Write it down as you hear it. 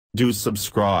Do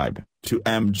subscribe to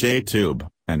MJTube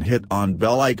and hit on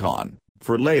bell icon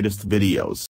for latest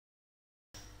videos.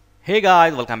 Hey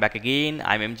guys, welcome back again.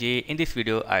 I'm MJ. In this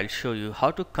video, I'll show you how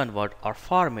to convert or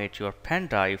format your pen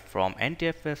drive from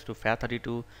NTFS to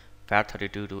Fat32,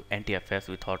 Fat32 to NTFS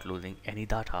without losing any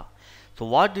data. So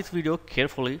watch this video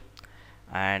carefully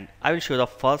and I will show the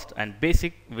first and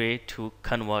basic way to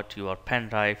convert your pen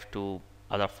drive to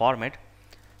other format.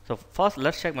 So first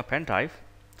let's check my pen drive.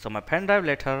 So my pen drive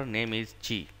letter name is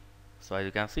G. So as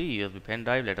you can see, USB pen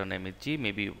drive letter name is G.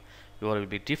 Maybe yours will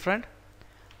be different.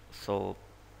 So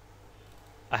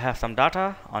I have some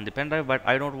data on the pen drive, but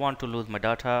I don't want to lose my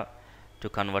data to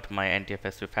convert my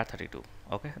NTFS to FAT32.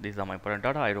 Okay, these are my important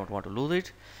data. I don't want to lose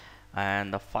it.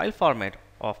 And the file format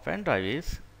of pen drive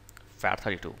is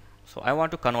FAT32. So I want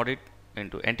to convert it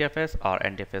into NTFS or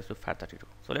NTFS to FAT32.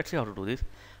 So let's see how to do this.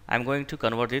 I'm going to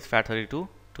convert this FAT32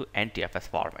 to NTFS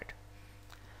format.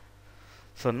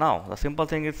 So now the simple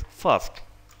thing is, first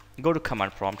go to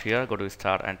command prompt here, go to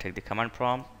start and take the command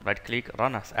prompt, right click,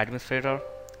 run as administrator.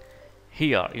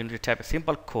 Here you need to type a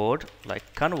simple code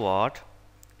like convert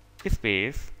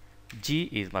space G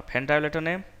is my pen drive letter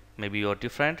name, maybe you're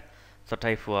different, so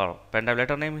type your pen drive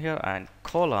letter name here and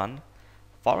colon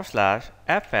 /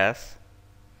 fs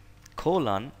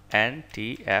colon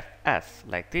NTFS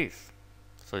like this.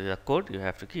 So this is the code you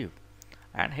have to give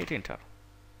and hit enter.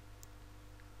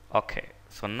 Okay,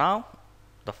 so now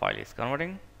the file is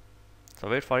converting, so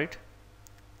wait for it.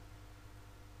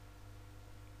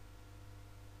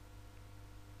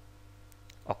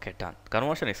 Okay, done.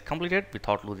 Conversion is completed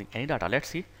without losing any data. Let's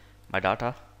see my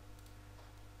data.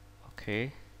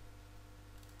 Okay,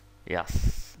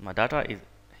 yes, my data is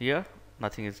here,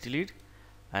 nothing is deleted.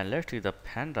 And let's see the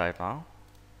pen drive now.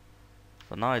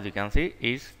 So now as you can see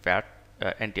is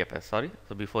NTFS, sorry.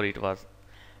 So before it was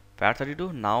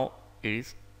FAT32, now it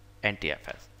is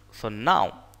NTFS. So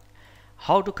now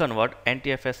how to convert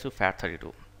NTFS to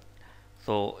FAT32?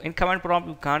 So in command prompt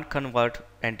you can't convert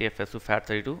NTFS to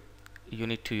FAT32. You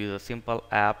need to use a simple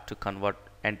app to convert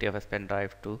NTFS pen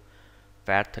drive to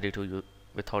FAT32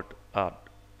 without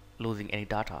losing any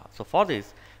data. So for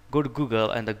this, go to Google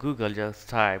and the Google just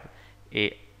type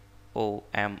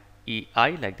AOMEI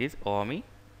like this, OME,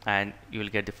 and you will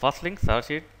get the first link.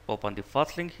 Search it, open the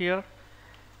first link here,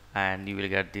 and you will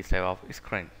get this type of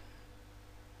screen.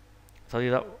 So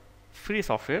these are free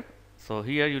software. So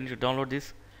here you need to download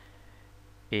this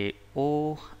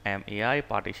AOMEI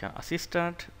partition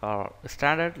assistant or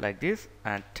standard like this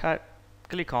and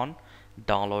click on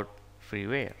download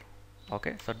freeware.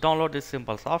 Okay, so download this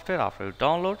simple software. After you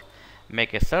download,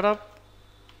 make a setup,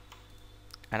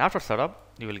 and after setup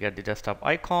you will get the desktop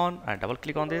icon and double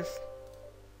click on this.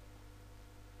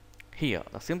 Here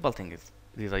the simple thing is,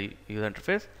 this is a user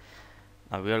interface.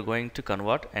 Now we are going to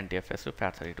convert NTFS to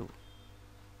FAT32.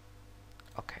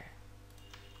 Okay,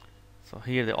 so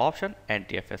here the option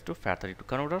NTFS to FAT32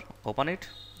 converter, open it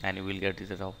and you will get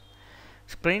this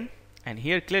screen, and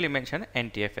here clearly mention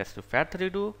NTFS to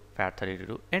FAT32, FAT32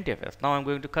 to NTFS. Now I'm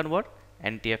going to convert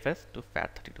NTFS to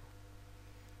FAT32.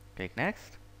 Click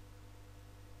next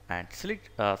and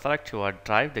select your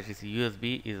drive, that is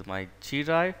USB is my G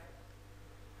drive,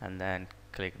 and then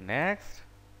click next.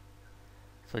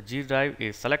 So G drive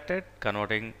is selected,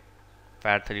 converting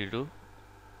FAT32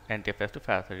 NTFS to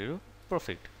FAT32.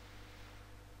 Proceed.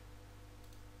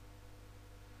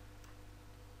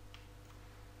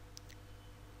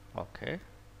 Okay.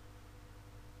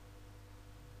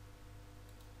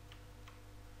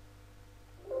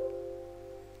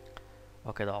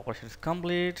 Okay, the operation is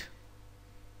complete.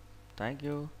 Thank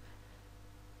you.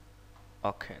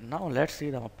 Okay, now let's see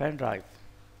the pen drive.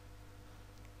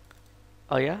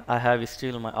 Oh yeah, I have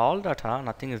still my all data,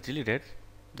 nothing is deleted.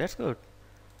 That's good.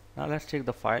 Now let's check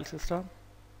the file system.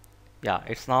 Yeah,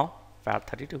 it's now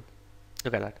FAT32.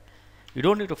 Look at that. You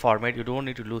don't need to format, you don't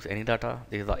need to lose any data.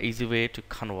 This is the easy way to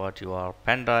convert your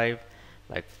pen drive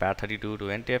like FAT32 to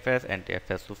NTFS,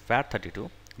 NTFS to FAT32.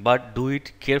 But do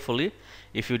it carefully.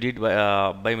 If you did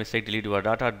by mistake delete your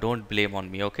data, don't blame on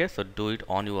me, okay? So do it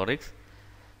on your risk.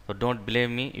 So don't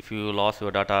blame me if you lost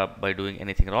your data by doing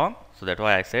anything wrong. So that's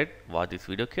why I said watch this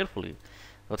video carefully.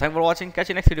 So thanks for watching. Catch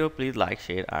you next video. Please like,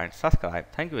 share and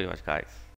subscribe. Thank you very much guys.